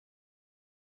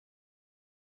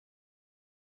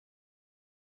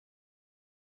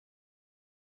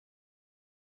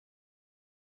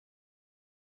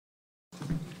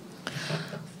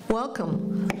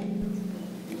Welcome.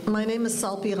 My name is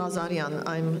Salpi Ghazarian.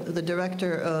 I'm the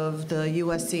director of the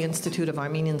USC Institute of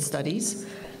Armenian Studies.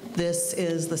 This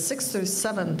is the 6th or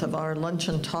 7th of our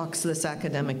luncheon talks this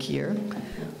academic year.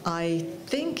 I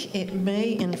think it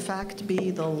may, in fact,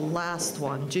 be the last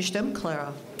one. Gjishtem,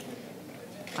 Clara?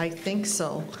 I think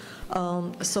so.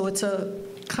 So it's a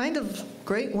kind of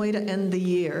great way to end the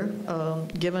year,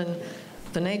 given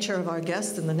the nature of our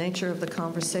guest and the nature of the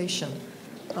conversation.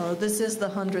 This is the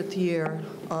 100th year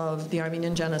of the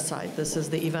Armenian genocide. This is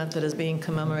the event that is being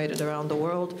commemorated around the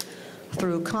world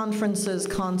through conferences,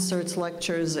 concerts,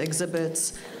 lectures,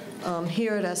 exhibits.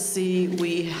 Here at SC,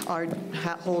 we are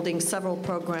holding several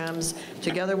programs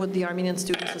together with the Armenian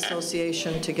Students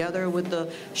Association, together with the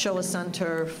Shoah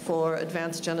Center for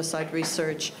Advanced Genocide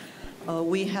Research.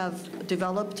 We have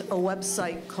developed a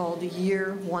website called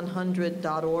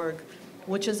year100.org,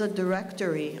 which is a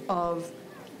directory of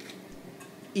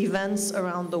events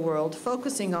around the world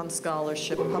focusing on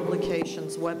scholarship,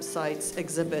 publications, websites,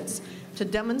 exhibits, to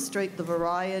demonstrate the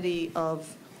variety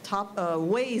of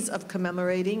ways of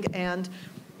commemorating and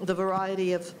the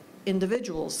variety of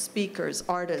individuals, speakers,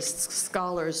 artists,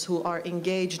 scholars who are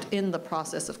engaged in the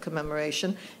process of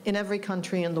commemoration in every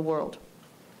country in the world.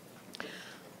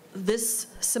 This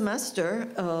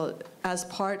semester, as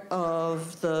part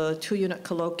of the 2-unit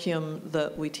colloquium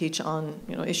that we teach on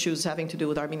issues having to do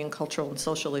with Armenian cultural and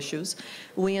social issues,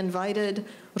 we invited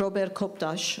Robert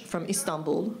Koptaş from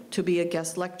Istanbul to be a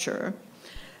guest lecturer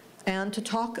and to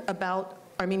talk about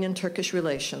Armenian-Turkish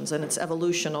relations and its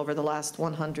evolution over the last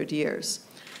 100 years.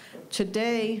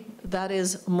 Today, that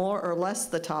is more or less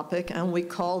the topic, and we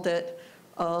called it,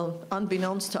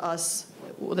 unbeknownst to us,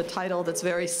 with a title that's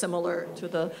very similar to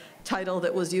the title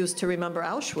that was used to remember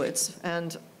Auschwitz.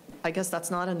 And I guess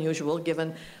that's not unusual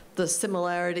given the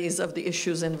similarities of the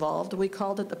issues involved. We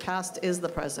called it The Past is the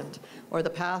Present, or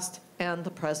The Past and the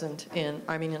Present in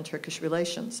Armenian-Turkish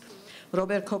Relations.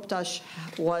 Robert Koptaş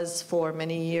was for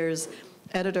many years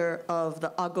editor of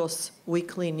the Agos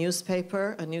weekly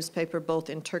newspaper, a newspaper both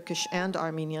in Turkish and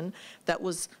Armenian that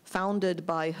was founded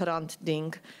by Hrant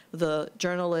Dink, the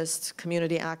journalist,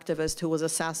 community activist who was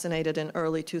assassinated in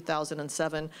early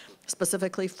 2007,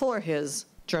 specifically for his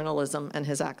journalism and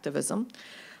his activism.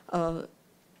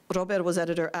 Robert was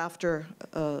editor after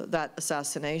that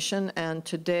assassination, and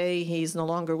today he's no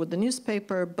longer with the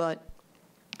newspaper, but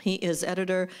he is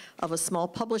editor of a small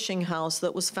publishing house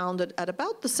that was founded at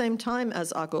about the same time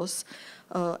as Agos,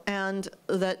 and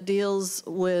that deals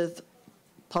with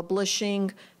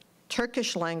publishing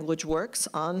Turkish language works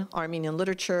on Armenian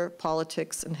literature,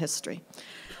 politics, and history.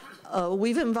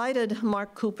 We've invited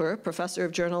Marc Cooper, professor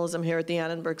of journalism here at the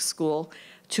Annenberg School,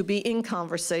 to be in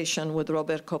conversation with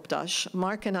Robert Koptaş.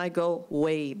 Marc and I go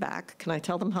way back. Can I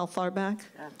tell them how far back?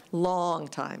 Yeah. Long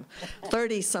time,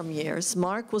 30-some years.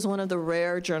 Marc was one of the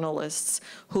rare journalists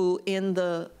who in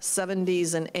the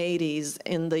 70s and 80s,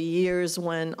 in the years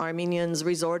when Armenians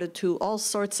resorted to all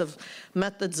sorts of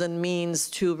methods and means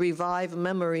to revive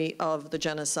memory of the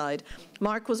genocide,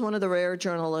 Marc was one of the rare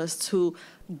journalists who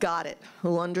got it,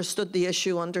 who understood the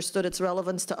issue, understood its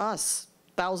relevance to us,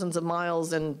 thousands of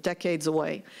miles and decades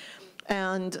away.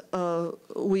 And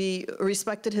we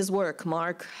respected his work.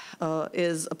 Marc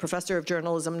is a professor of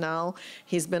journalism now.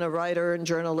 He's been a writer and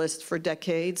journalist for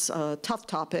decades, tough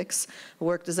topics,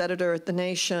 worked as editor at The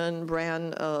Nation,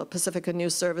 ran Pacifica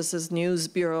News Services News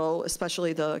Bureau,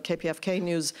 especially the KPFK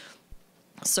News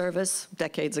Service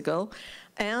decades ago.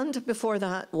 And before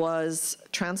that was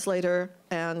translator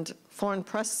and foreign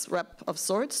press rep of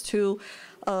sorts to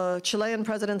Chilean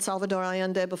President Salvador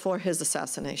Allende before his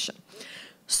assassination.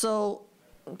 So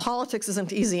politics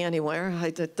isn't easy anywhere.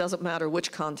 It doesn't matter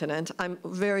which continent. I'm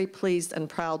very pleased and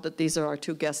proud that these are our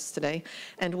two guests today,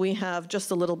 and we have just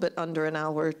a little bit under an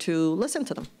hour to listen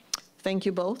to them. Thank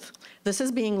you both. This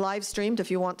is being live streamed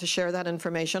if you want to share that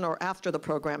information, or after the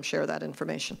program share that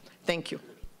information. Thank you.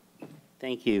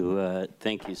 Thank you,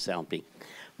 Salpi.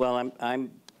 Well,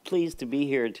 I'm pleased to be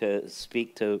here to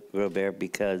speak to Robert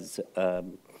because,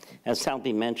 as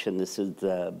Salpi mentioned, this is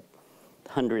the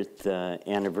 100th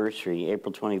anniversary.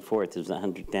 April 24th is the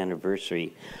 100th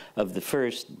anniversary of the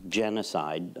first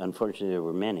genocide. Unfortunately, there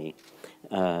were many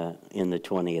in the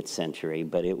 20th century,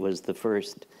 but it was the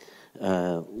first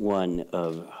one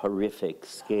of horrific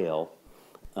scale.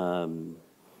 I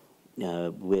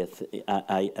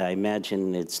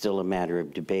imagine it's still a matter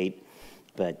of debate,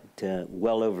 but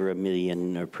well over 1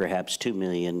 million or perhaps 2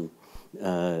 million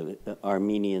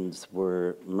Armenians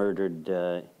were murdered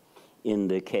in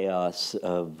the chaos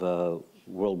of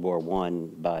World War I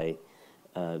by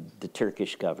the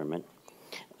Turkish government.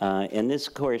 And this,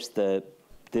 of course,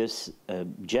 this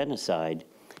genocide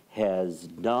has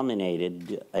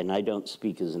dominated, and I don't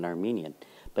speak as an Armenian,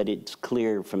 but it's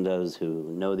clear from those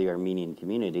who know the Armenian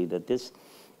community that this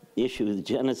issue of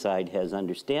genocide has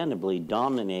understandably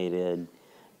dominated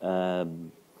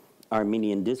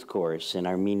Armenian discourse and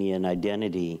Armenian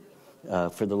identity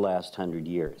for the last 100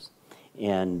 years.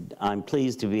 And I'm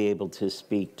pleased to be able to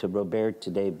speak to Robert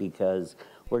today because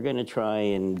we're going to try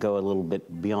and go a little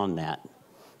bit beyond that.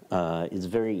 It's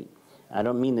very, I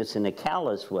don't mean this in a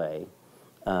callous way,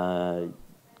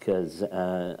 because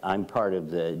I'm part of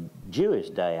the Jewish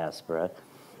diaspora.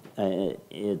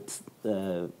 It's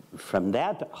from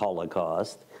that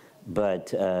Holocaust, but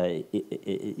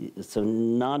so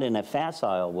not in a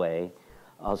facile way.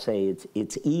 I'll say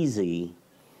it's easy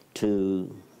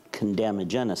to condemn a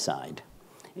genocide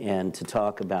and to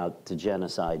talk about the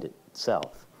genocide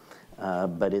itself.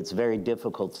 But it's very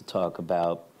difficult to talk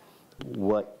about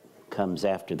what comes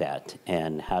after that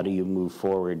and how do you move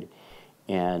forward.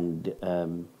 And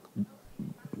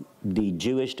the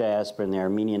Jewish diaspora and the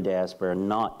Armenian diaspora are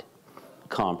not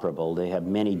comparable. They have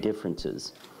many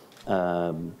differences.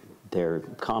 Their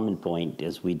common point,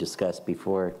 as we discussed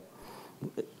before,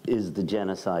 is the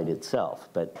genocide itself.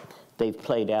 But they've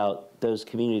played out, those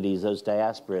communities, those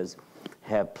diasporas,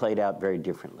 have played out very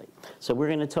differently. So we're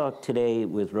going to talk today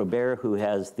with Robert, who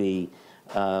has the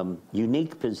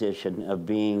unique position of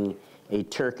being a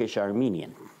Turkish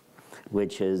Armenian,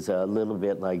 which is a little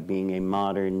bit like being a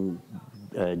modern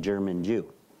German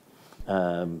Jew,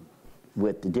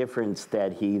 with the difference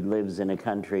that he lives in a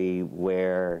country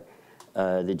where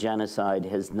the genocide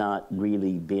has not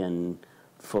really been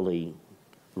fully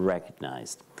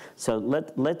recognized. So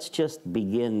let's just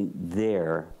begin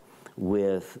there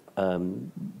with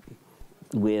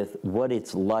what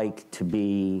it's like to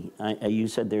be, you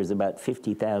said there's about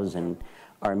 50,000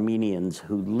 Armenians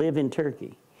who live in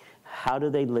Turkey. How do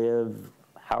they live?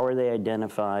 How are they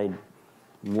identified?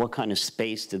 What kind of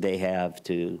space do they have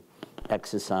to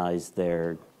exercise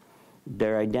their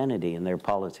identity and their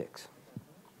politics?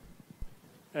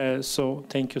 So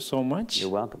thank you so much. You're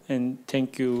welcome. And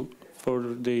thank you for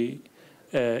the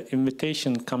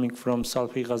invitation coming from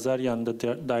Salpi Ghazarian,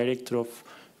 the director of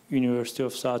University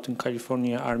of Southern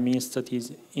California Armenian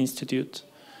Studies Institute.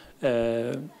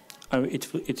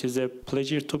 It is a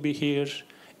pleasure to be here.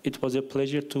 It was a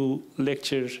pleasure to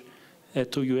lecture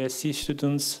to USC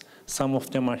students. Some of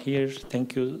them are here.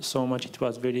 Thank you so much. It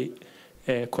was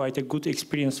quite a good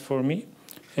experience for me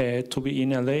to be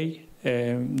in LA,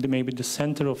 maybe the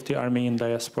center of the Armenian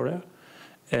diaspora,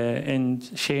 and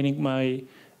sharing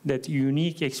that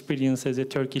unique experience as a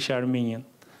Turkish Armenian.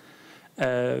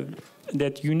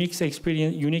 That unique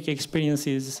experience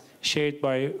is shared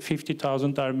by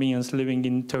 50,000 Armenians living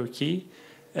in Turkey,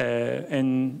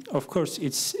 and of course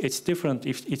it's different.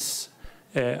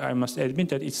 I must admit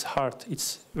that it's hard.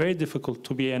 It's very difficult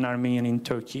to be an Armenian in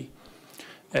Turkey,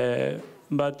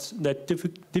 but that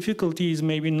difficulty is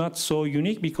maybe not so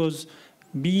unique because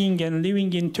being and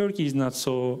living in Turkey is not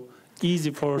so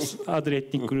easy for other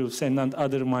ethnic groups and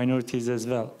other minorities as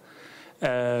well.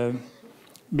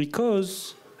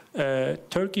 Because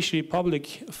Turkish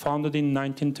Republic, founded in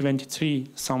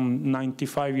 1923, some 90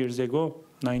 years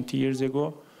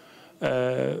ago,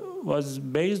 was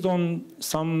based on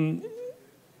some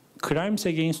crimes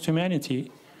against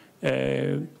humanity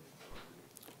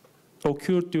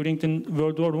occurred during the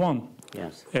World War I.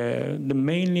 Yes.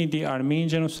 Mainly the Armenian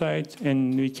genocide,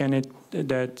 and we can add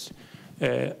that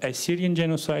Assyrian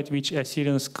genocide, which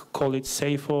Assyrians call it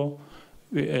Seifo,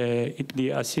 the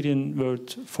Assyrian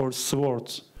word for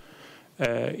swords.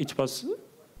 It was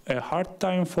a hard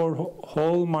time for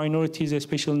whole minorities,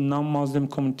 especially non-Muslim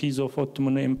communities of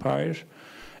Ottoman Empire.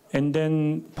 And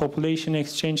then population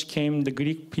exchange came, the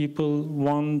Greek people,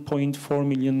 1.4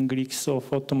 million Greeks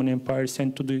of Ottoman Empire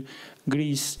sent to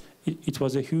Greece. It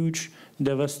was a huge,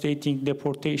 devastating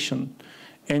deportation.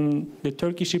 And the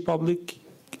Turkish Republic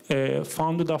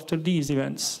founded after these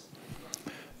events.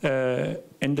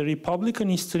 And the Republican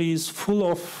history is full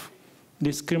of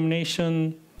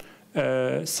discrimination,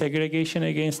 segregation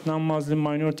against non-Muslim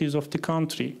minorities of the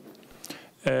country.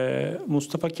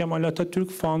 Mustafa Kemal Atatürk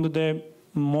founded a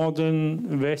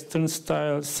modern,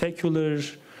 Western-style, secular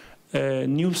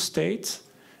new state,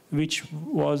 which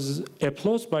was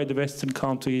applauded by the Western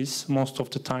countries most of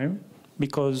the time,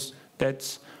 because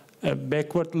that's a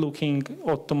backward-looking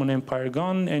Ottoman Empire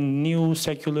gone and new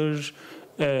secular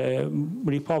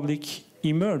republic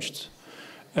emerged.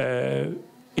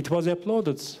 It was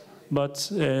applauded,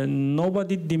 but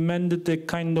nobody demanded the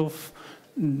kind of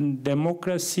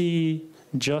democracy,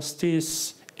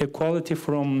 justice, equality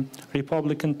from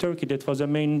Republican Turkey. That was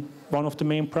one of the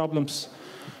main problems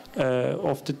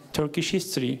of the Turkish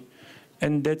history.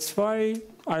 And that's why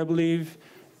I believe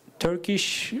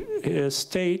Turkish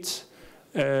state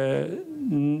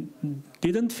didn't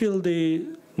feel the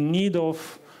need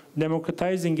of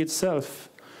democratizing itself.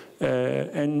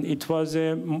 And it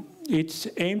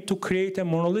aimed to create a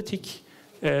monolithic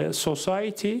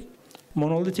society,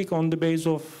 monolithic on the basis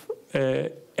of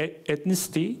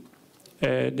ethnicity.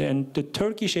 And the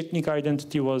Turkish ethnic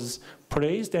identity was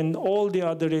praised, and all the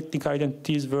other ethnic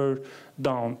identities were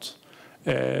downed.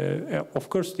 Of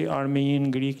course, the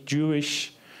Armenian, Greek,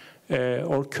 Jewish,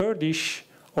 or Kurdish,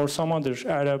 or some other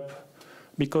Arab,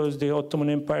 because the Ottoman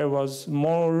Empire was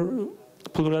more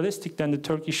pluralistic than the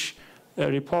Turkish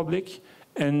Republic,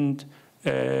 and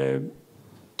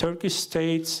Turkish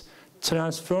states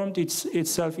transformed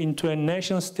itself into a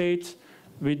nation state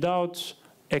without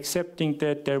accepting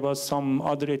that there was some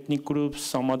other ethnic groups,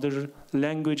 some other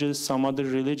languages, some other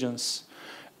religions.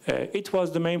 It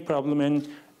was the main problem, and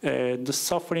the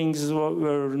sufferings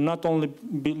were not only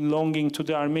belonging to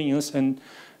the Armenians, and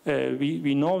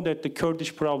we know that the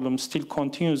Kurdish problem still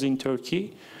continues in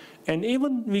Turkey. And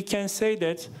even we can say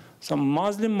that some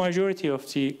Muslim majority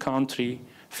of the country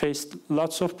faced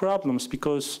lots of problems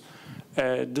because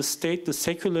the state, the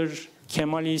secular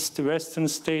Kemalist Western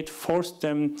state, forced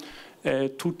them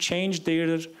to change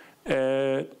their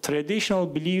traditional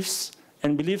beliefs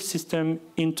and belief system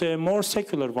into a more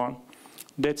secular one.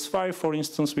 That's why, for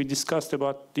instance, we discussed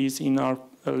about this in our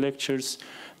lectures.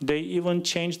 They even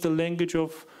changed the language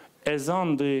of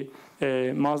ezan, the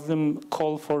Muslim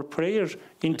call for prayer,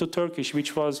 into Turkish,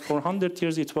 which was for 100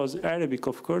 years, it was Arabic,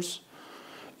 of course.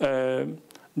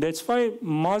 That's why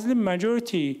Muslim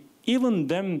majority, even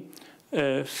them,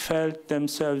 felt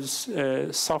themselves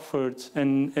suffered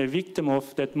and a victim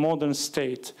of that modern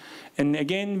state. And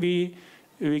again,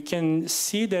 we can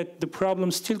see that the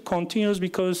problem still continues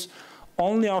because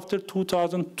only after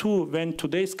 2002, when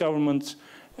today's government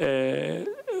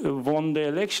won the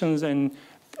elections and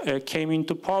came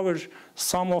into power,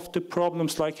 some of the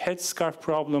problems like headscarf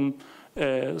problem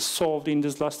solved in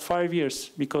this last 5 years.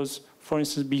 Because, for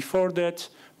instance, before that,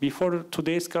 before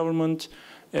today's government,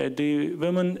 the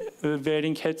women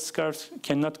wearing headscarves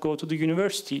cannot go to the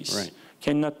universities, right,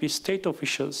 cannot be state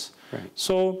officials. Right.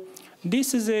 So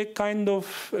this is a kind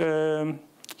of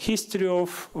history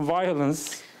of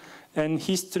violence and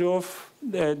history of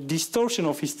distortion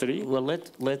of history. Well,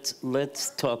 let's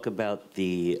talk about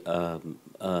the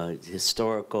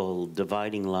historical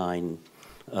dividing line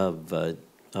of the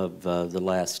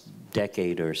last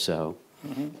decade or so.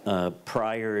 Mm-hmm.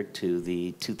 Prior to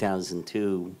the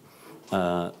 2002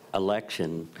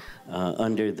 election,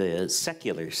 under the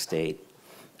secular state,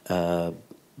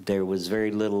 there was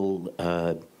very little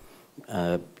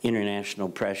international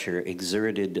pressure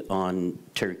exerted on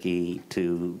Turkey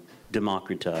to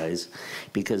democratize,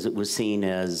 because it was seen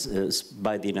as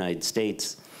by the United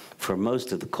States for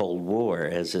most of the Cold War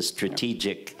as a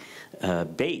strategic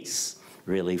base,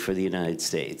 really, for the United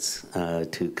States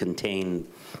to contain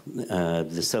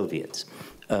the Soviets.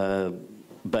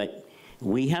 But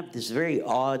we have this very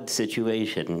odd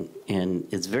situation, and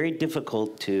it's very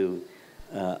difficult to,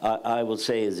 I will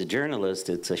say as a journalist,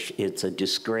 it's a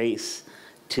disgrace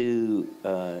to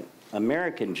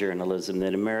American journalism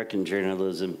that American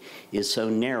journalism is so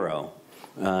narrow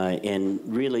and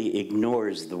really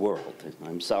ignores the world.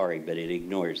 I'm sorry, but it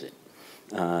ignores it.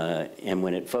 And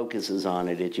when it focuses on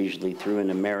it, it's usually through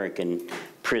an American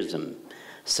prism.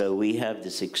 So we have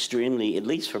this extremely, at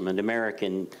least from an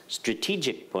American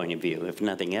strategic point of view, if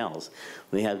nothing else,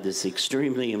 we have this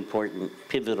extremely important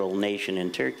pivotal nation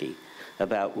in Turkey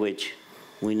about which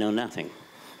we know nothing,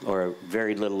 or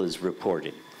very little is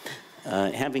reported.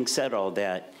 Having said all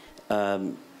that,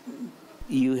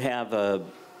 you have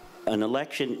an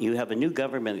election, you have a new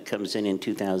government that comes in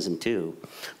 2002,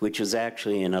 which was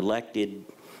actually an elected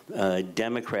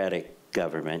democratic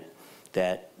government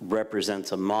that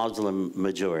represents a Muslim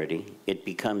majority. It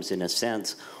becomes, in a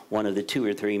sense, one of the 2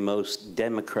 or 3 most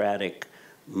democratic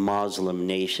Muslim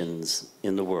nations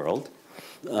in the world.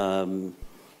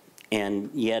 And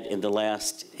yet in the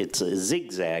last, it's a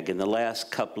zigzag. In the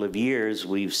last couple of years,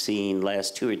 we've seen,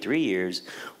 last 2 or 3 years,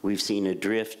 we've seen a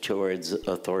drift towards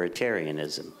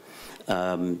authoritarianism.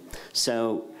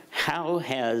 So how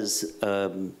has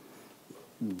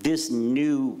this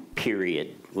new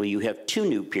period, well, you have 2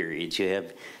 new periods. You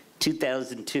have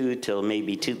 2002 till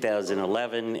maybe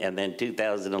 2011, and then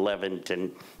 2011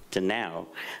 to now.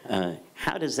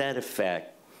 How does that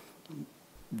affect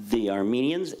the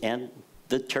Armenians and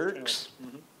the Turks?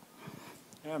 Mm-hmm.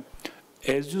 Yeah.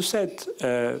 As you said,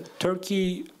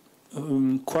 Turkey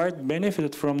quite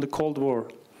benefited from the Cold War.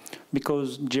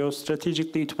 because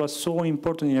geostrategically it was so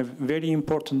important, in a very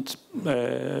important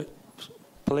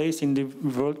place in the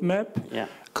world map,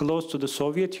 close to the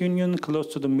Soviet Union, close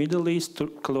to the Middle East,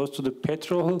 close to the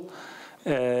petrol,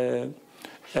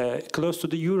 close to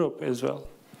the Europe as well.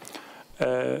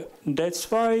 That's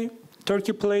why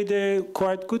Turkey played a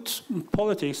quite good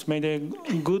politics, made a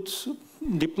good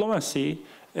diplomacy,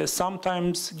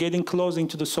 sometimes getting close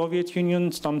into the Soviet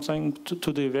Union, sometimes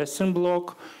to the Western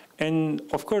Bloc. And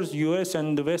of course, US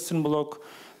and the Western Bloc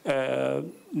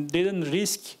didn't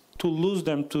risk to lose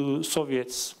them to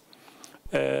Soviets.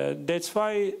 That's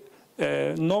why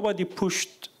nobody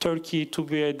pushed Turkey to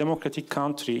be a democratic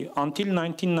country until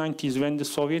 1990s, when the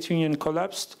Soviet Union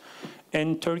collapsed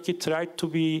and Turkey tried to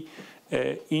be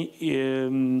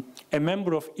a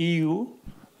member of EU.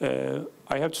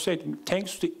 I have to say,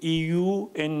 thanks to the EU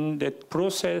and that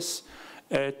process,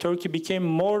 Turkey became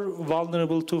more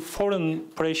vulnerable to foreign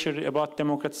pressure about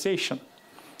democratization.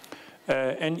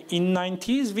 And in the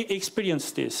 90s, we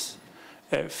experienced this.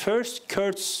 First,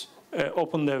 Kurds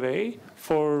opened the way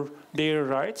for their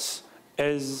rights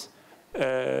as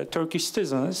Turkish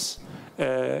citizens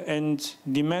and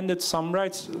demanded some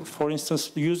rights, for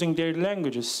instance, using their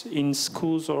languages in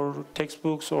schools or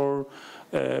textbooks, or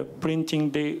printing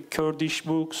the Kurdish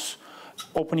books,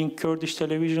 opening Kurdish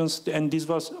televisions, and this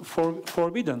was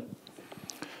forbidden.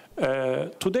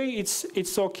 Today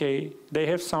it's okay, they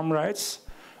have some rights,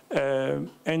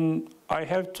 and I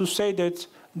have to say that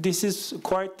this is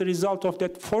quite the result of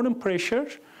that foreign pressure,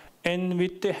 and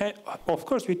with the of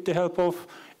course with the help of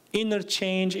inner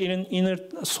change, inner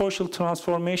social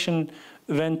transformation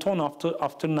went on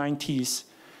after 90s.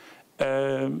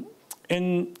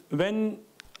 And when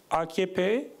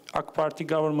AKP, AK Party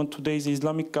government, today's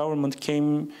Islamic government,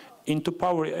 came into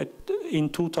power in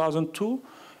 2002,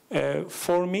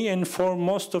 for me and for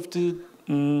most of the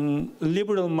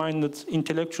liberal-minded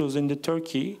intellectuals in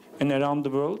Turkey and around the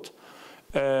world,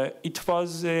 it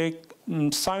was a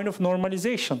sign of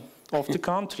normalization of the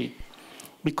country,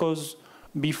 because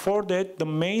before that, the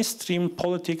mainstream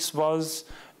politics was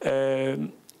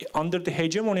under the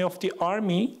hegemony of the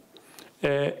army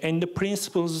and the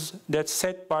principles that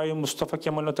set by Mustafa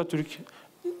Kemal Atatürk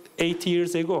 80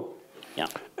 years ago.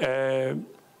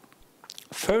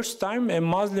 First time a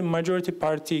Muslim majority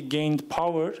party gained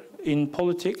power in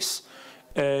politics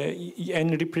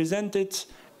and represented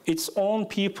its own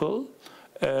people.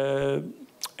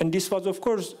 And this was, of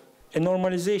course, a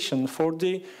normalization. For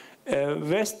the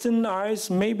Western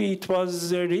eyes, maybe it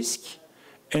was a risk,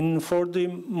 and for the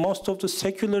most of the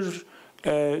secular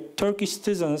Turkish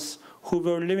citizens who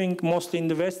were living mostly in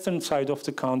the western side of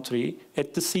the country,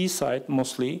 at the seaside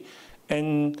mostly,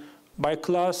 and by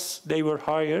class they were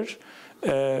higher,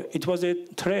 it was a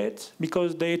threat,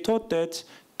 because they thought that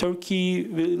Turkey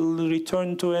will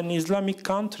return to an Islamic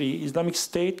country, Islamic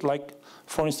state, like,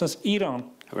 for instance, Iran.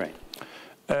 Right.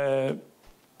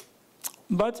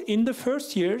 But in the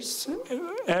first years,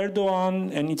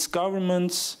 Erdogan and its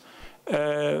governments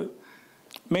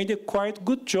made a quite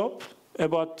good job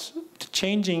about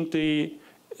changing the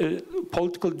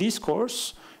political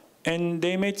discourse, and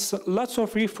they made lots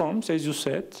of reforms, as you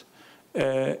said,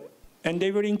 and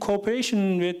they were in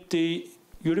cooperation with the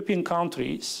European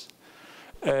countries.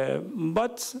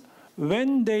 But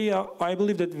when they, I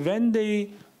believe that when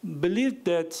they believed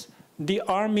that the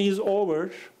army is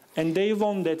over and they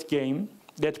won that game,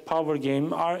 that power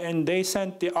game, and they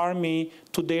sent the army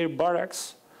to their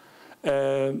barracks.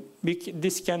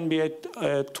 This can be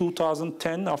at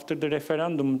 2010, after the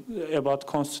referendum about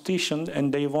constitution,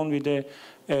 and they won with a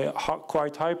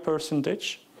quite high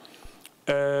percentage.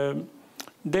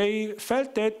 They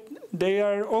felt that they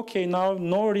are okay now,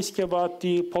 no risk about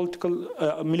the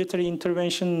political military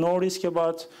intervention, no risk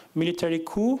about military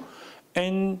coup,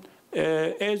 and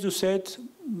as you said,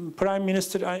 Prime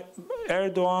Minister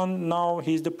Erdogan, now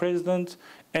he's the president,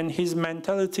 and his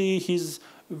mentality, his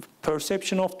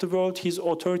perception of the world, his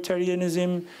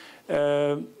authoritarianism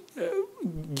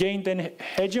gained an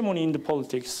hegemony in the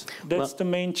politics. That's the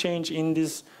main change in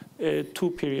these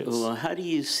two periods. Well, how do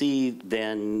you see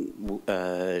then,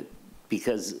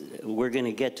 because we're going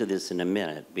to get to this in a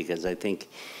minute, because I think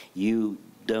you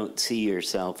don't see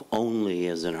yourself only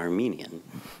as an Armenian.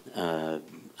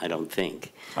 I don't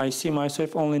think. I see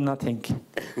myself only nothing.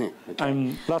 Okay.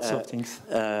 I'm lots of things.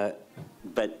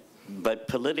 But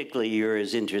politically, you're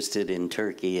as interested in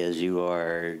Turkey as you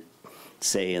are,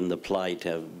 say, in the plight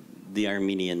of the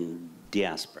Armenian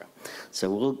diaspora.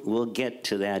 So we'll get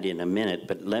to that in a minute.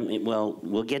 But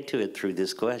we'll get to it through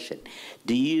this question.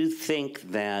 Do you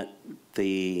think that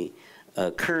the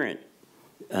current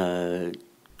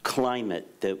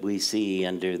climate that we see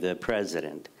under the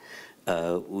president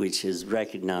which is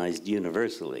recognized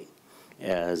universally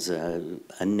as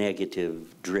a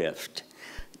negative drift.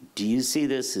 Do you see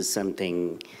this as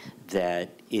something that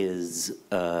is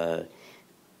a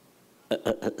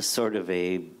sort of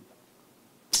a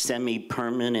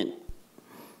semi-permanent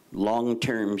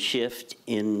long-term shift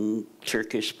in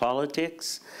Turkish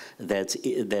politics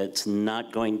that's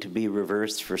not going to be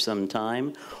reversed for some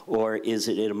time? Or is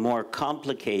it a more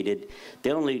complicated,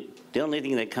 the only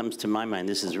thing that comes to my mind,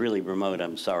 this is really remote,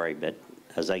 I'm sorry, but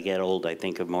as I get old, I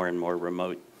think of more and more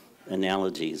remote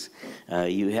analogies.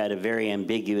 You had a very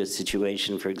ambiguous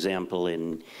situation, for example,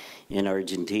 in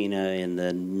Argentina in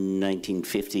the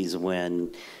 1950s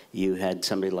when you had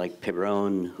somebody like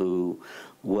Perón who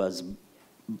was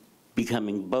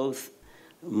becoming both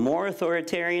more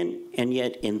authoritarian, and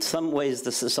yet in some ways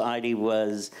the society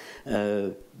was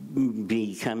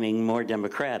becoming more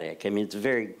democratic. I mean, it's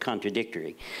very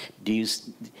contradictory.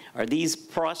 Are these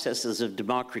processes of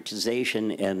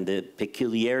democratization and the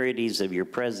peculiarities of your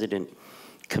president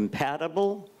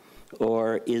compatible,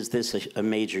 or is this a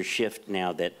major shift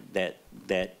now that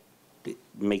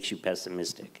makes you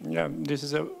pessimistic? Yeah, this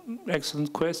is an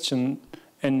excellent question,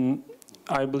 and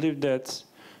I believe that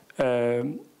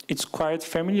it's quite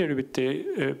familiar with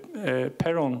the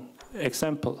Perón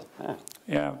example. Ah,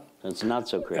 yeah. It's not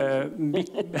so crazy.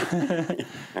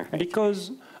 Right.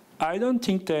 Because I don't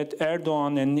think that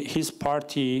Erdogan and his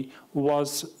party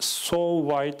was so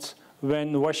white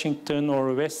when Washington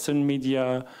or Western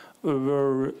media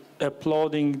were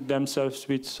applauding themselves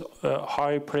with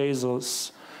high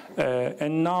praises.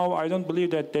 And now I don't believe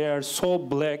that they are so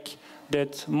black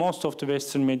that most of the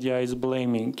Western media is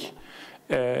blaming.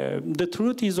 The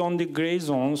truth is on the gray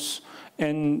zones,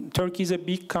 and Turkey is a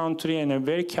big country and a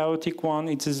very chaotic one.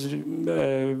 It is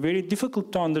very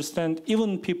difficult to understand,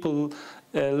 even people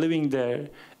living there.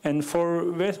 And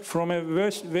from a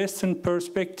Western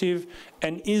perspective,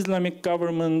 an Islamic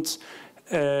government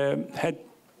had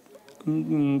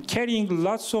carrying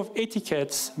lots of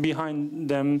etiquettes behind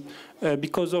them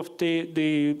because of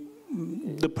the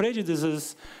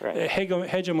prejudices right.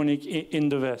 Hegemonic in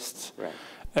the West. Right.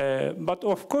 But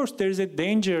of course, there is a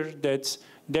danger that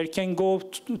there can go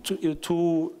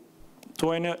to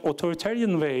an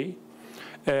authoritarian way.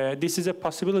 This is a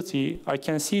possibility. I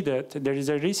can see that there is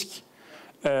a risk.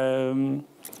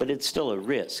 But it's still a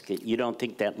risk. You don't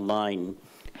think that line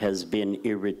has been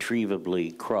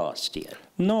irretrievably crossed yet?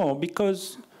 No,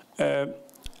 because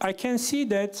I can see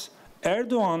that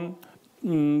Erdogan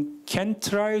can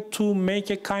try to make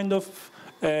a kind of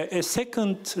a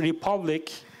second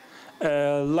republic,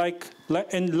 like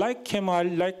Kemal,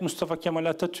 like Mustafa Kemal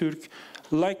Atatürk,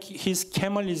 like his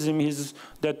Kemalism,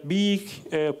 that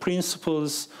big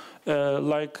principles,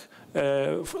 like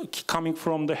coming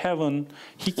from the heaven.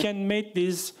 He can make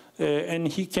this, and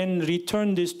he can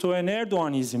return this to an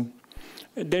Erdoganism.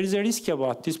 There is a risk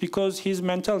about this because his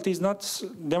mentality is not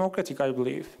democratic, I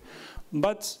believe.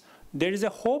 But there is a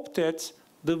hope that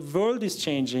the world is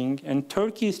changing, and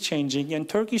Turkey is changing, and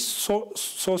Turkish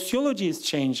sociology is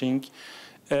changing,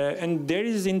 and there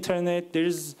is internet, there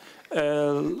is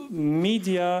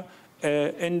media,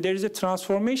 and there is a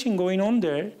transformation going on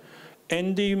there.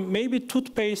 And maybe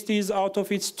toothpaste is out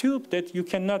of its tube, that you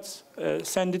cannot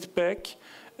send it back.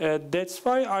 That's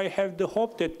why I have the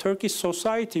hope that Turkish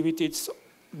society, with its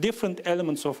different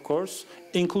elements, of course,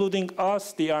 including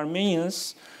us, the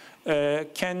Armenians,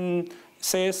 can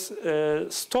say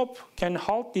stop, can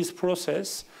halt this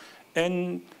process.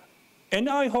 And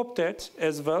I hope that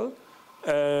as well,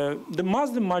 the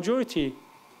Muslim majority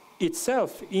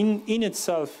itself, in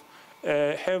itself,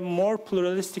 have more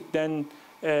pluralistic than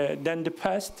the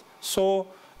past. So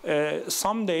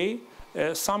someday,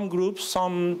 some groups,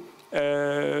 some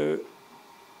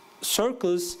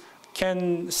circles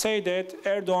can say that,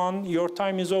 Erdogan, your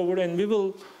time is over, and we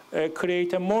will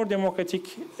create a more democratic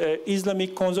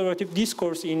Islamic conservative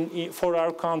discourse for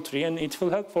our country, and it will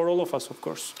help for all of us, of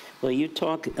course. Well, you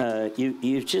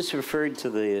just referred to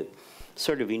the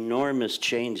sort of enormous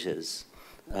changes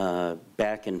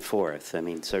back and forth. I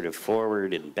mean, sort of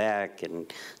forward and back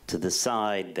and to the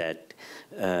side that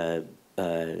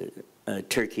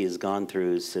Turkey has gone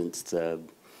through since the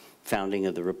founding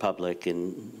of the Republic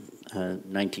in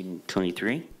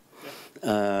 1923.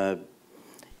 Yeah.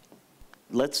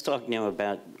 Let's talk now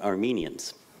about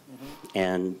Armenians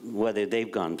and whether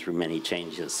they've gone through many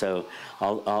changes. So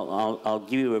I'll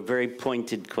give you a very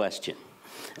pointed question.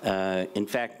 In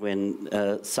fact, when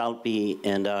Salpi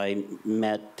and I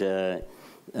met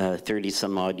 30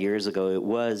 some odd years ago, it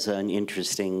was an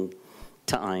interesting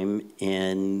time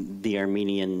in the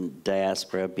Armenian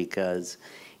diaspora because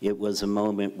it was a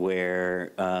moment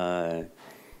where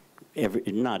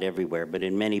not everywhere, but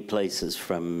in many places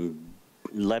from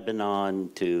Lebanon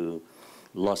to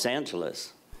Los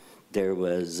Angeles, there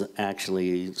was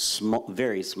actually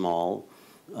very small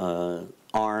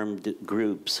armed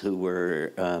groups who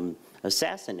were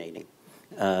assassinating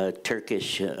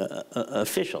Turkish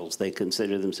officials. They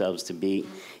consider themselves to be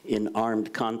in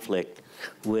armed conflict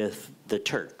with the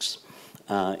Turks.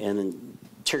 And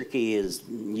Turkey is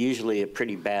usually a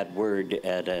pretty bad word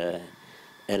at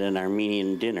an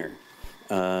Armenian dinner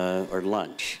or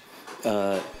lunch.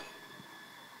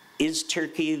 Is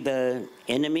Turkey the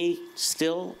enemy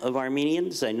still of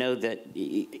Armenians? I know that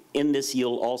in this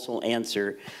you'll also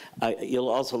answer, you'll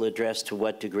also address to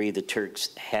what degree the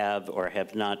Turks have or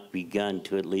have not begun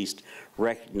to at least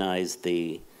recognize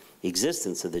the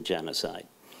existence of the genocide.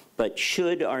 But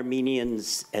should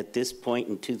Armenians at this point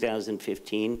in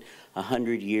 2015,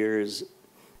 100 years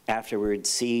afterwards,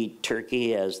 see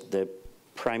Turkey as the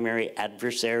primary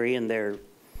adversary in their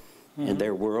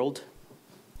world?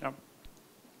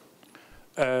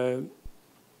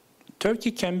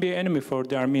 Turkey can be an enemy for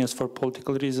the Armenians for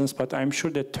political reasons, but I'm sure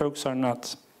that Turks are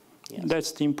not. Yes.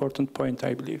 That's the important point,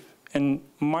 I believe. And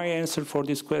my answer for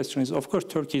this question is, of course,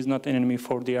 Turkey is not an enemy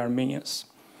for the Armenians.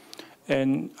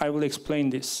 And I will explain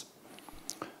this.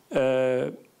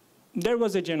 There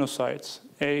was a genocide,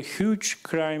 a huge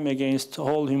crime against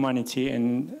all humanity,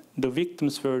 and the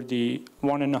victims were the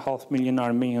 1.5 million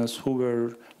Armenians who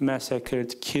were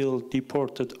massacred, killed,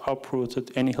 deported,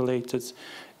 uprooted, annihilated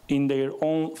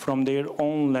from their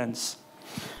own lands.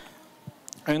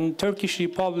 And Turkish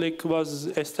Republic was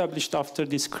established after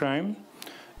this crime,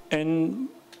 and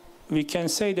we can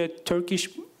say that Turkish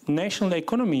national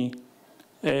economy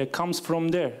comes from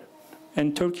there,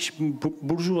 and Turkish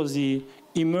bourgeoisie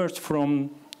emerged from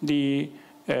the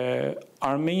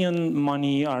Armenian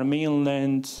money, Armenian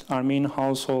land, Armenian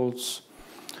households.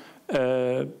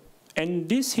 And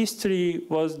this history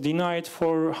was denied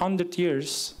for 100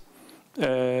 years.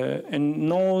 And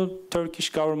no Turkish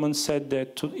government said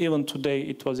that even today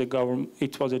it was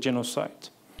a genocide.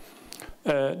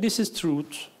 This is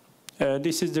truth.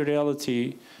 This is the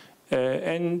reality.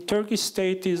 And Turkish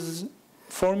state is,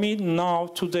 for me now,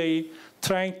 today,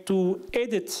 trying to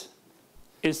edit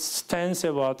its stance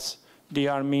about the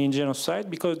Armenian genocide,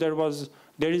 because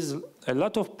there is a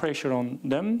lot of pressure on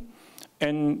them,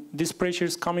 and this pressure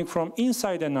is coming from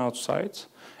inside and outside,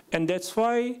 and that's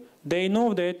why they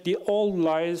know that the old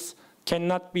lies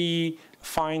cannot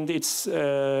find its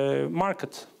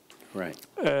market. Right.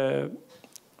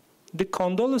 The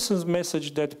condolences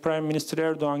message that Prime Minister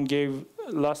Erdogan gave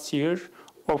last year,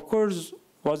 of course,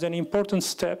 was an important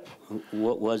step.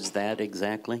 What was that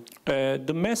exactly?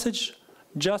 The message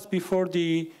just before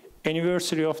the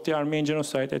anniversary of the Armenian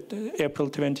genocide at April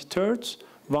 23rd,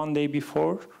 one day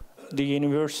before the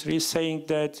anniversary, saying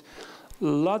that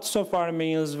lots of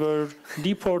Armenians were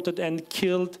deported and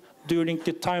killed during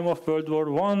the time of World War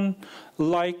I,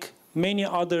 like many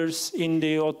others in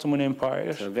the Ottoman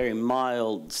Empire. So a very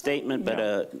mild statement,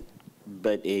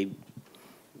 but a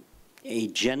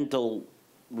gentle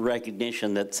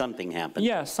recognition that something happened.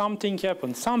 Yeah, something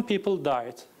happened. Some people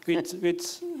died.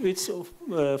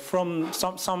 From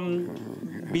some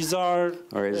bizarre...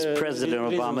 Or as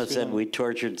President Obama said, we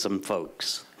tortured some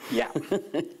folks. Yeah.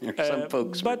 Some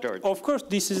folks were tortured. But of course,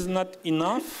 this is not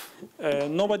enough.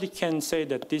 Nobody can say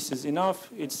that this is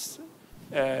enough. It's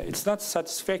not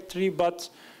satisfactory, but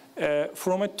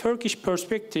from a Turkish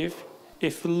perspective,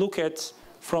 if we look at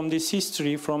from this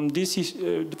history, from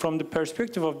the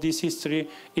perspective of this history,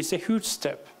 it's a huge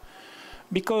step.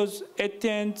 Because at the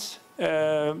end,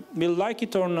 we like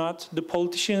it or not, the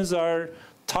politicians are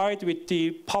tied with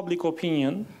the public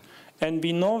opinion, and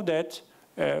we know that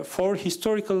for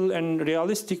historical and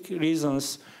realistic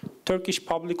reasons, Turkish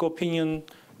public opinion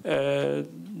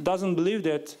doesn't believe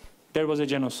that there was a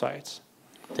genocide.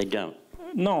 They don't?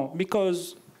 No,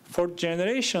 because for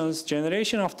generations,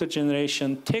 generation after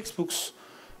generation, textbooks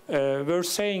were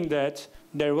saying that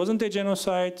there wasn't a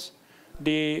genocide.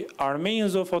 The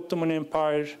Armenians of Ottoman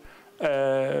Empire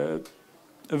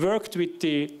worked with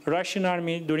the Russian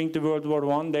army during the World War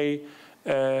I. They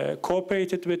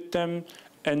cooperated with them,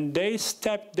 and they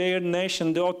stabbed their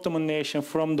nation, the Ottoman nation,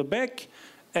 from the back.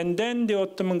 And then the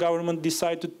Ottoman government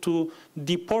decided to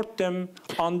deport them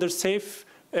under safe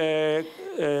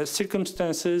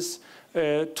circumstances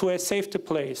to a safety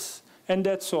place. And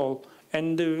that's all.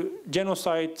 And the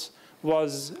genocide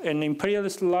was an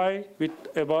imperialist lie with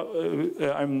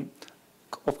I'm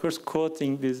of course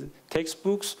quoting these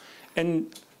textbooks,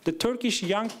 and the Turkish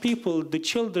young people, the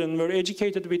children, were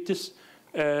educated with this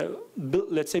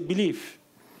let's say belief.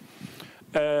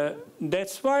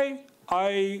 That's why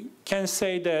I can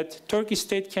say that Turkish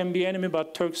state can be enemy,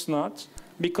 but Turks not,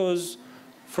 because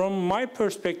from my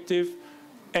perspective,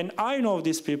 and I know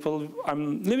these people,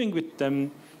 I'm living with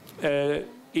them,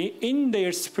 in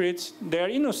their spirit, they are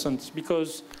innocent,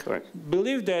 because Correct.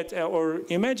 believe that or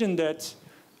imagine that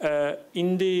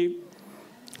in the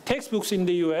textbooks in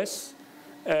the US,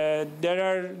 there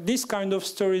are these kind of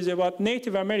stories about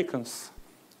Native Americans.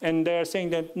 And they are saying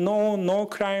that no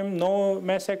crime, no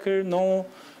massacre, no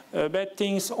bad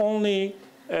things, only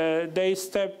they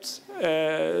stepped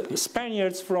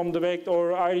Spaniards from the back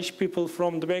or Irish people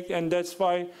from the back, and that's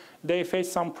why they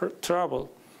face some trouble.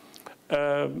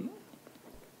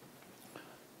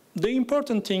 The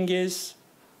important thing is,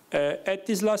 at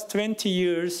these last 20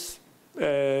 years,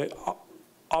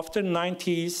 after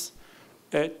 90s,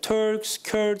 Turks,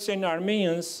 Kurds, and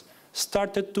Armenians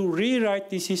started to rewrite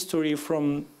this history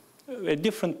from a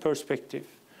different perspective.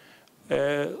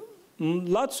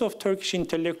 Lots of Turkish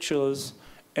intellectuals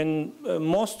and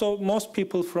most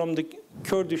people from the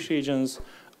Kurdish regions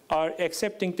are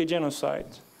accepting the genocide.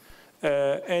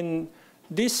 And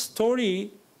this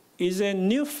story is a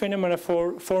new phenomenon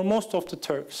for most of the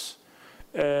Turks.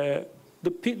 Even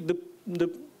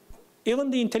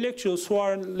the intellectuals who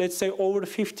are, let's say, over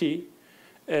 50,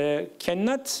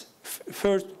 cannot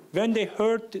first, when they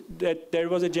heard that there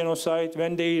was a genocide,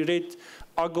 when they read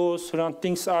Agos, Hrant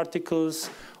Dink's articles,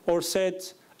 or said,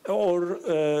 or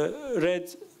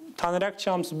read Taner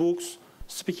Akçam's books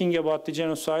speaking about the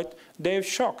genocide, they're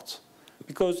shocked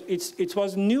because it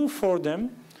was new for them.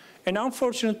 And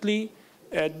unfortunately,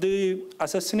 the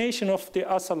assassination of the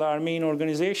Asala Armenian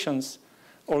organization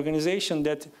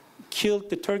that killed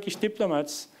the Turkish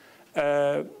diplomats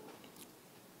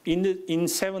in the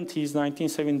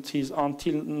 1970s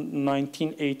until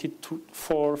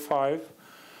 1984-5,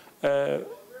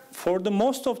 for the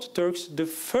most of the Turks, the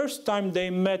first time they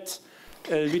met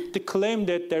with the claim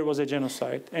that there was a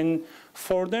genocide. And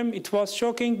for them, it was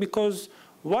shocking because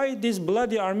why these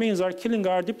bloody Armenians are killing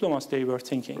our diplomats, they were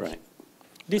thinking. Right.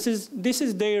 This is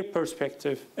their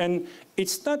perspective. And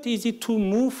it's not easy to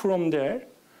move from there,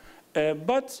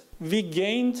 but we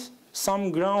gained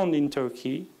some ground in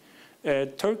Turkey.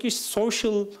 Turkish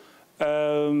social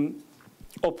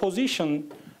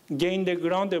opposition gained the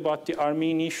ground about the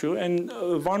Armenian issue, and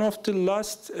one of the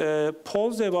last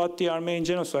polls about the Armenian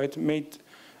genocide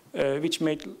which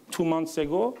made 2 months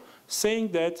ago,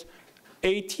 saying that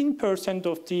 18%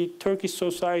 of the Turkish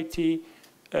society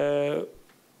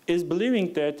is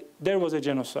believing that there was a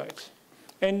genocide.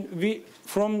 And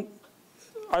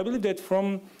I believe that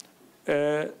from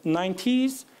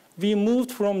 90s, we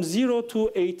moved from 0 to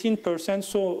 18%,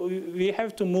 so we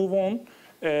have to move on,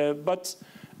 but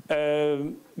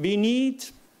we need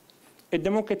a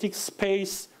democratic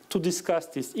space to discuss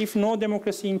this. If no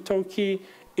democracy in Turkey,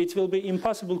 it will be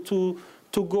impossible to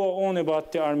go on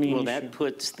about the Armenian issue.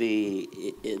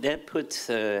 That puts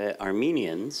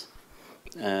Armenians,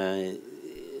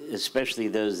 especially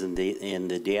those in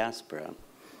the diaspora,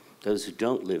 those who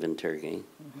don't live in Turkey,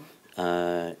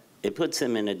 it puts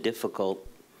them in a difficult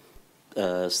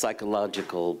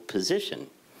psychological position,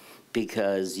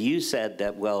 because you said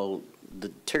that, well,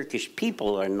 the Turkish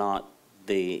people are not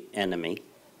the enemy.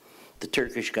 The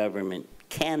Turkish government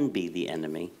can be the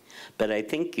enemy. But I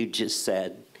think you just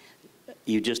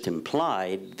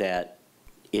implied that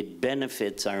it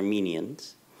benefits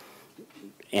Armenians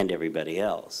and everybody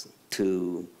else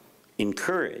to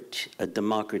encourage a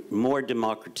more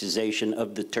democratization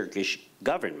of the Turkish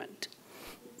government.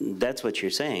 That's what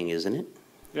you're saying, isn't it?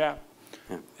 Yeah.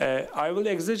 I will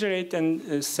exaggerate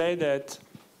and say that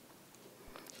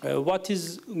what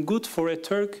is good for a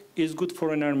Turk is good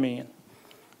for an Armenian.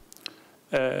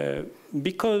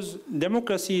 Because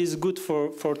democracy is good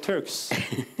for Turks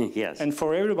yes. and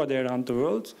for everybody around the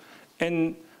world.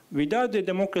 And without the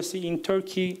democracy in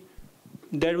Turkey,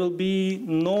 there will be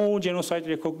no genocide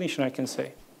recognition, I can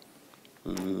say.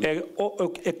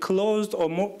 A closed or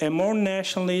a more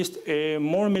nationalist, a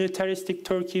more militaristic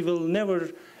Turkey will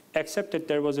never accept that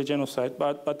there was a genocide,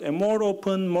 but a more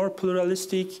open, more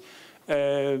pluralistic,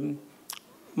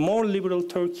 more liberal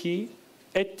Turkey,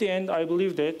 at the end, I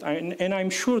believe that, and I'm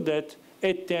sure that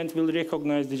at the end will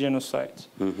recognize the genocide.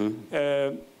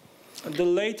 The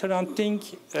later on thing...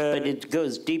 but it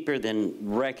goes deeper than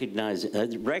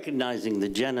recognizing the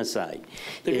genocide.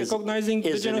 Recognizing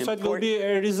the genocide will be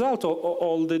a result of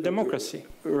all the democracy.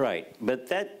 Right, but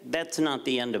that's not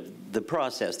the end of the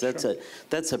process. That's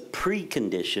a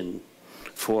precondition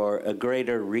for a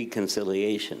greater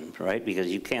reconciliation, right? Because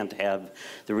you can't have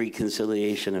the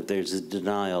reconciliation if there's a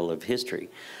denial of history.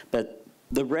 But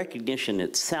the recognition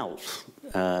itself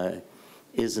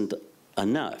isn't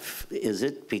enough, is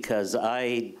it? Because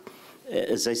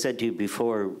as I said to you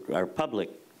before our public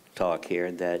talk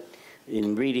here, that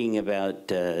in reading about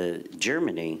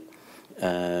Germany,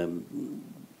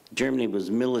 Germany was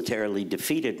militarily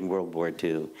defeated in World War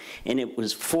II, and it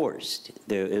was forced.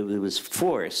 It was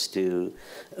forced to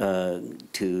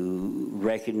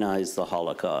recognize the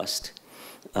Holocaust,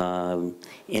 and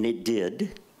it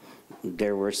did.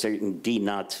 There were certain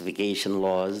denazification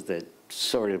laws that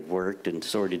sort of worked and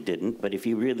sort of didn't, but if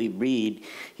you really read,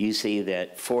 you see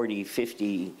that 40,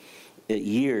 50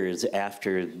 years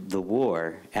after the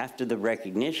war, after the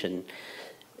recognition,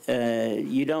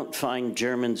 you don't find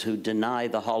Germans who deny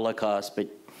the Holocaust, but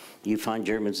you find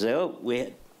Germans say, oh,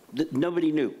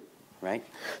 nobody knew, right?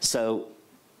 So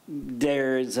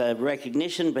there's a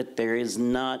recognition, but there is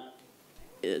not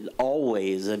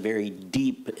always a very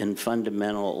deep and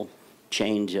fundamental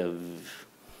change of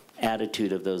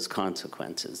attitude of those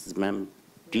consequences. Ma'am,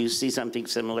 do you see something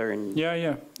similar?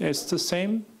 Yeah, it's the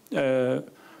same.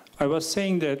 I was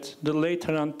saying that the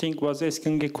later thing was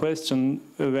asking a question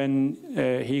when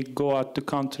he go out the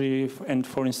country and,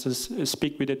 for instance,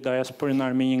 speak with a diasporan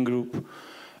Armenian group.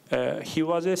 He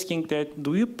was asking that,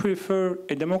 do you prefer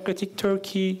a democratic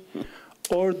Turkey,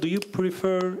 or do you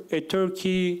prefer a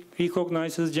Turkey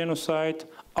recognizes genocide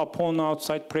upon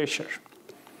outside pressure?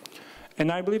 And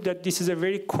I believe that this is a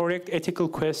very correct ethical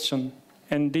question,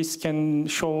 and this can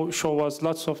show us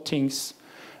lots of things.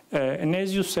 And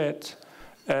as you said,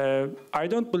 I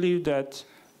don't believe that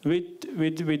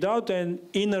without an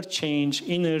inner change,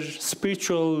 inner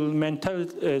spiritual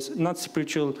mentality, not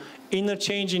spiritual, inner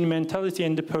change in mentality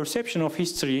and the perception of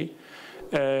history,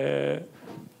 there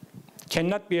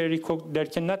cannot be a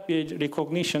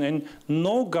recognition, and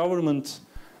no government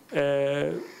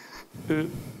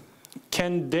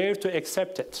can dare to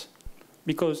accept it.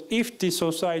 Because if the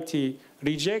society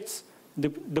rejects,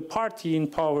 the party in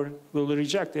power will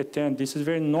reject it, and this is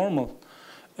very normal.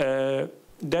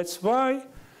 That's why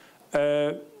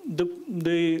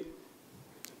the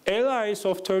allies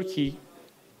of Turkey,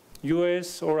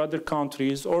 US or other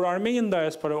countries, or Armenian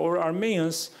diaspora, or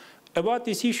Armenians, about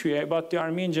this issue, about the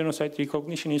Armenian genocide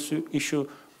recognition issue,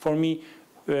 for me,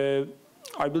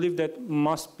 I believe that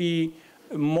must be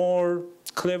more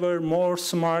clever, more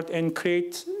smart, and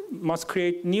must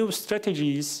create new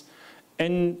strategies.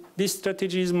 And these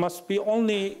strategies must be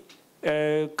only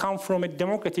come from a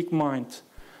democratic mind,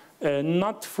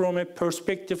 not from a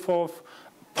perspective of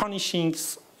punishing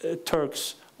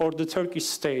Turks or the Turkish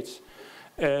state.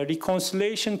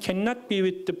 Reconciliation cannot be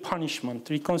with the punishment.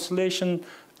 Reconciliation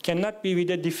cannot be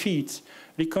with a defeat.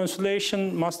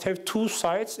 Reconciliation must have two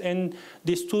sides, and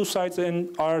these two sides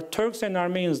are Turks and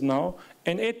Armenians now.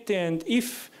 And at the end,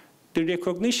 if the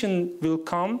recognition will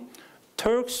come,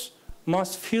 Turks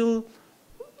must feel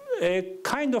a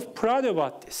kind of proud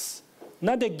about this.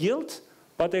 Not a guilt,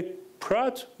 but a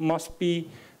pride must be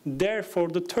there for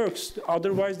the Turks.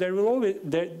 Otherwise, they will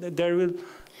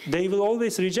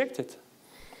always reject it.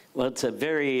 Well, it's a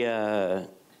very,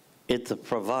 it's a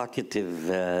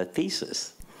provocative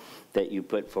thesis that you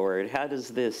put forward. How does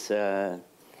this,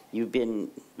 you've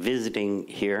been visiting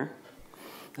here.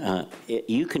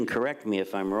 You can correct me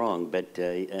if I'm wrong, but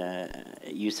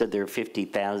you said there are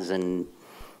 50,000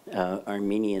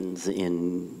 Armenians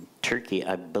in Turkey.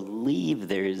 I believe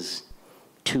there's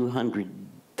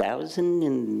 200,000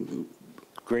 in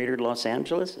greater Los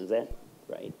Angeles. Is that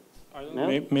right? I don't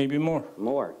know. Maybe more.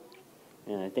 More.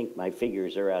 And I think my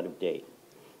figures are out of date.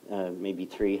 Maybe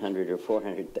 300 or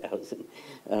 400,000.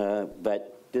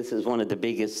 But this is one of the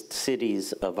biggest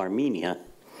cities of Armenia,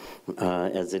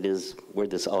 as it is, we're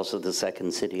also the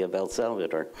second city of El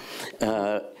Salvador.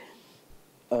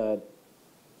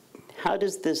 How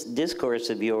does this discourse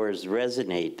of yours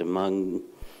resonate among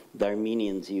the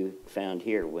Armenians you found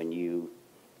here when you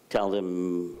tell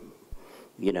them,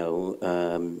 you know,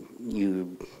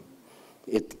 you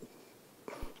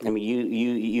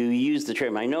used the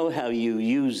term, I know how you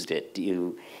used it.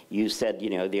 You said, you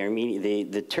know,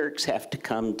 the Turks have to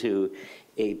come to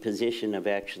a position of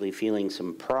actually feeling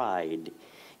some pride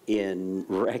in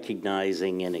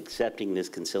recognizing and accepting this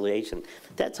conciliation.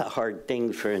 That's a hard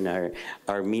thing for an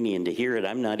Armenian to hear it.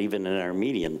 I'm not even an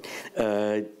Armenian.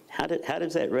 How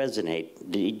does that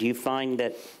resonate? Do you find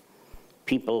that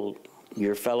people,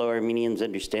 your fellow Armenians,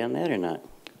 understand that or not?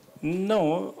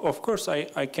 No, of course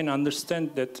I can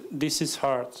understand that this is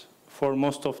hard for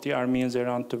most of the Armenians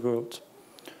around the world.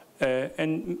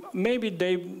 And maybe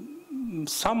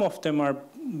some of them are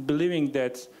believing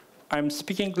that I'm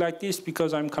speaking like this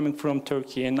because I'm coming from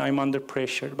Turkey and I'm under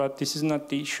pressure, but this is not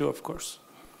the issue, of course.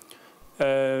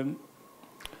 I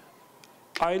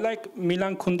like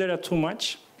Milan Kundera too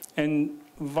much. And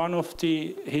one of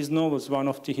his novels, one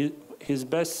of his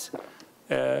best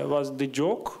was The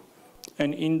Joke.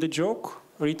 And in The Joke,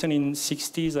 written in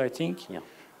 60s, I think,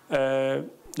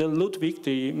 the Ludwig,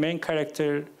 the main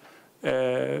character,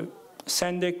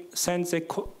 sends a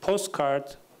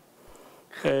postcard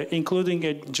including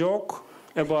a joke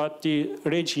about the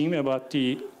regime, about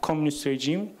the communist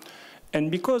regime.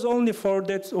 And because only for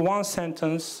that one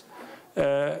sentence,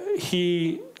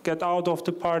 he got out of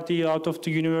the party, out of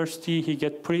the university, he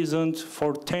get imprisoned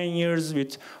for 10 years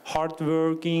with hard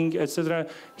working, etc.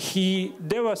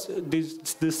 There was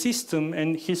the system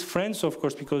and his friends, of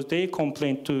course, because they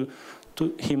complained to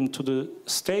him, to the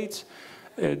state,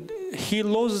 he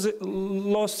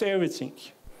lost everything.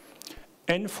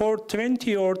 And for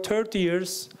 20 or 30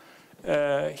 years,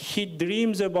 he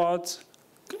dreams about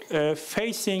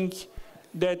facing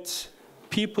that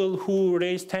people who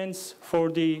raised hands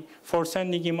for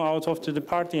sending him out of the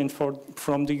party and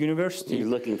from the university. You're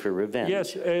looking for revenge.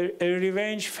 Yes, a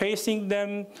revenge, facing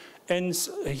them, and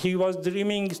he was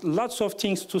dreaming lots of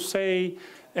things to say,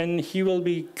 and he will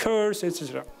be cursed,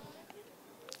 etc.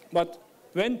 But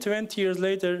when 20 years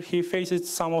later he faces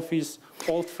some of his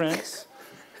old friends,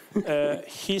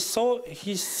 he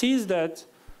sees that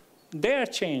they are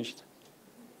changed,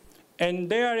 and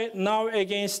they are now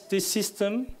against the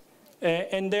system,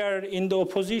 and they are in the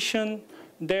opposition.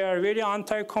 They are very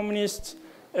anti-communist,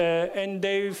 and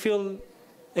they feel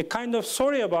a kind of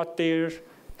sorry about their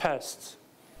past.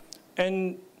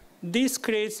 And this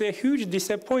creates a huge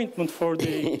disappointment for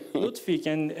the Ludwig,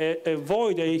 and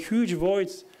a huge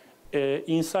void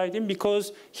inside him,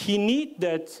 because he needs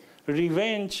that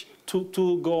revenge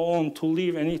to go on, to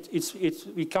live, and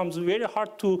it becomes very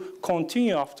hard to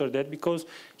continue after that, because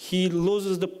he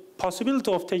loses the possibility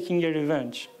of taking a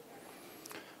revenge.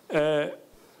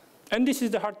 And this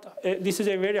is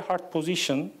a very hard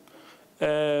position.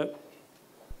 Turkey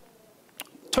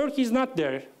is not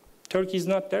there. Turkey is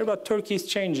not there, but Turkey is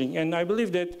changing. And I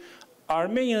believe that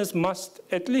Armenians must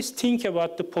at least think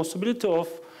about the possibility of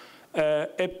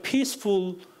a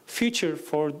peaceful future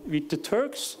with the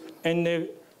Turks, and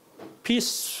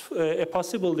a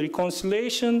possible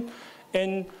reconciliation,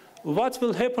 and what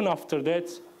will happen after that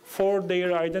for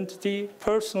their identity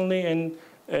personally and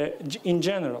in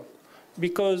general.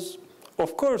 Because,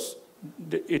 of course,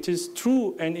 it is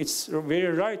true and it's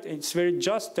very right, it's very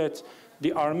just that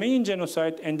the Armenian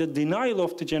genocide and the denial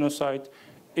of the genocide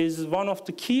is one of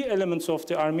the key elements of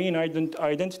the Armenian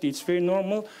identity. It's very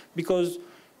normal because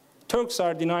Turks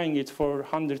are denying it for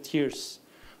 100 years.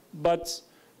 But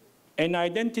an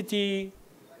identity,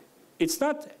 it's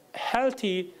not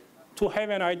healthy to have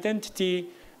an identity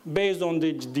based on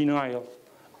the denial.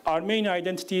 Armenian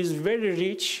identity is very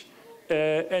rich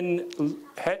and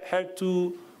have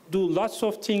to do lots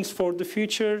of things for the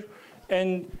future,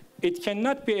 and it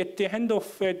cannot be at the hand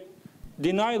of a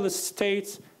denialist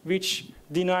state which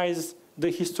denies the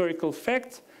historical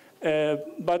fact.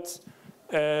 But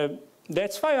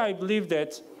that's why I believe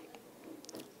that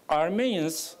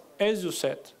Armenians, as you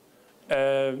said,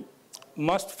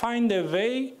 must find a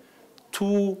way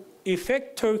to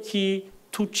effect Turkey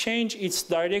to change its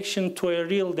direction to a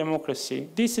real democracy.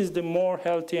 This is the more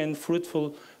healthy and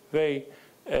fruitful way,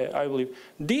 I believe.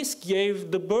 This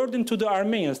gave the burden to the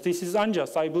Armenians. This is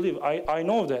unjust, I believe. I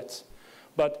know that.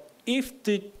 But if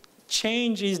the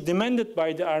change is demanded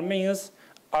by the Armenians,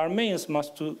 Armenians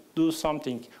must do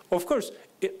something. Of course,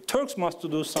 Turks must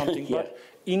do something, yeah. But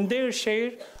in their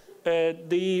share,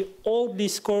 the old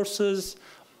discourses,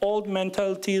 old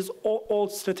mentalities,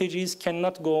 old strategies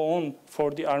cannot go on for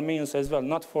the Armenians as well,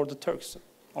 not for the Turks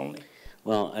only.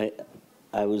 Well,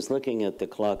 I was looking at the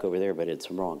clock over there, but it's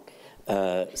wrong.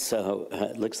 So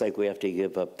it looks like we have to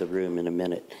give up the room in a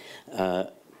minute.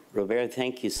 Robert,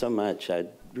 thank you so much. I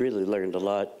really learned a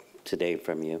lot today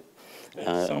from you.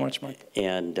 Thanks so much, Mark.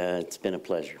 And it's been a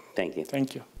pleasure. Thank you.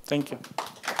 Thank you. Thank you.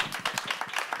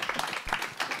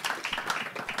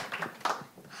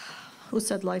 Who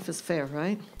said life is fair,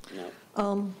 right?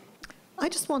 No. I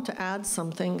just want to add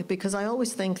something, because I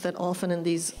always think that often in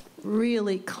these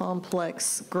really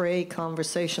complex, gray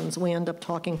conversations, we end up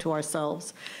talking to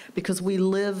ourselves, because we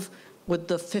live with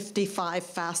the 55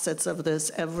 facets of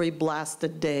this every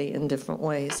blasted day in different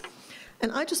ways.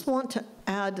 And I just want to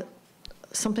add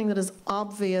something that is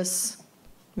obvious,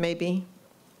 maybe,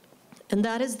 and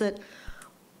that is that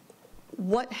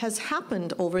what has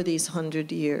happened over these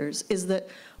 100 years is that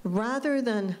rather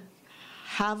than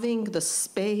having the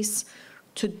space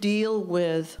to deal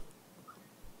with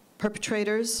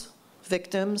perpetrators,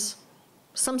 victims,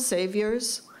 some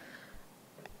saviors,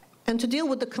 and to deal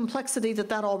with the complexity that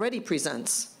that already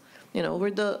presents, You know,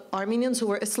 were the Armenians who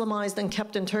were Islamized and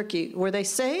kept in Turkey, were they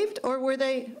saved or were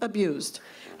they abused?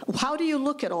 How do you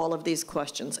look at all of these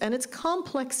questions? And it's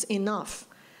complex enough.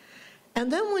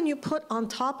 And then when you put on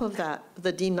top of that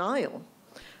the denial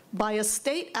by a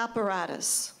state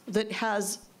apparatus that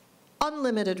has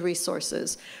unlimited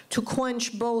resources to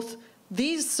quench both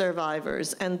these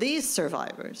survivors and these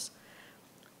survivors,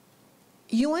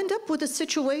 you end up with a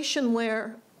situation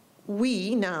where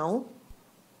we now,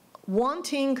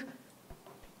 wanting,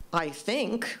 I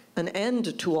think, an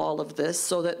end to all of this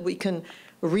so that we can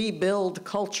rebuild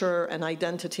culture and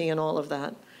identity and all of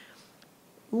that,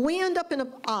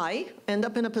 I end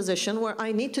up in a position where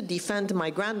I need to defend my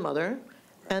grandmother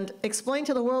and explain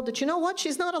to the world that, you know what,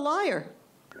 she's not a liar.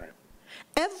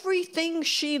 Everything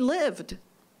she lived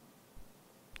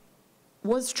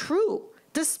was true,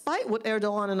 despite what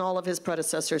Erdogan and all of his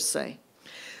predecessors say.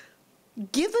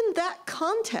 Given that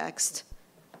context,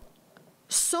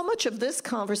 so much of this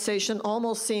conversation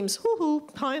almost seems woo-hoo,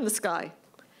 pie in the sky.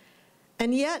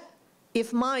 And yet,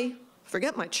 if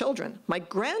forget my children, my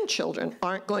grandchildren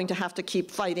aren't going to have to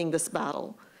keep fighting this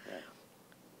battle.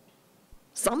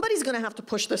 Somebody's going to have to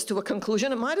push this to a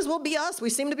conclusion. It might as well be us. We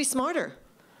seem to be smarter.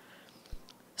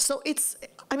 So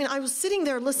I mean, I was sitting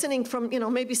there listening from, you know,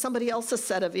 maybe somebody else's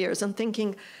set of ears and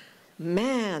thinking,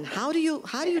 man, how do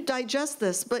you digest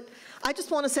this? But I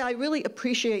just want to say I really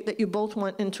appreciate that you both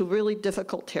went into really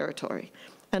difficult territory.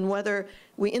 And whether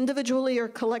we individually or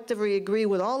collectively agree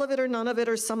with all of it or none of it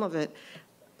or some of it,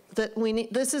 that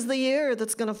this is the year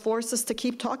that's going to force us to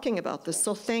keep talking about this.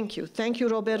 So thank you. Thank you,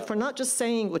 Robert, for not just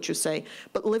saying what you say,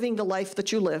 but living the life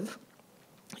that you live.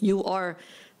 You are,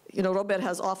 you know, Robert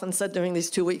has often said during these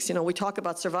 2 weeks, you know, we talk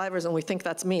about survivors and we think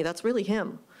that's me. That's really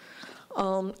him.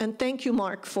 And thank you,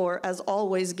 Marc, for, as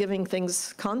always, giving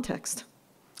things context.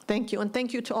 Thank you, and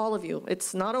thank you to all of you.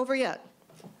 It's not over yet.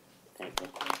 Thank you.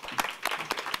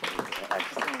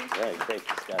 Excellent. Very great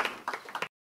discussion.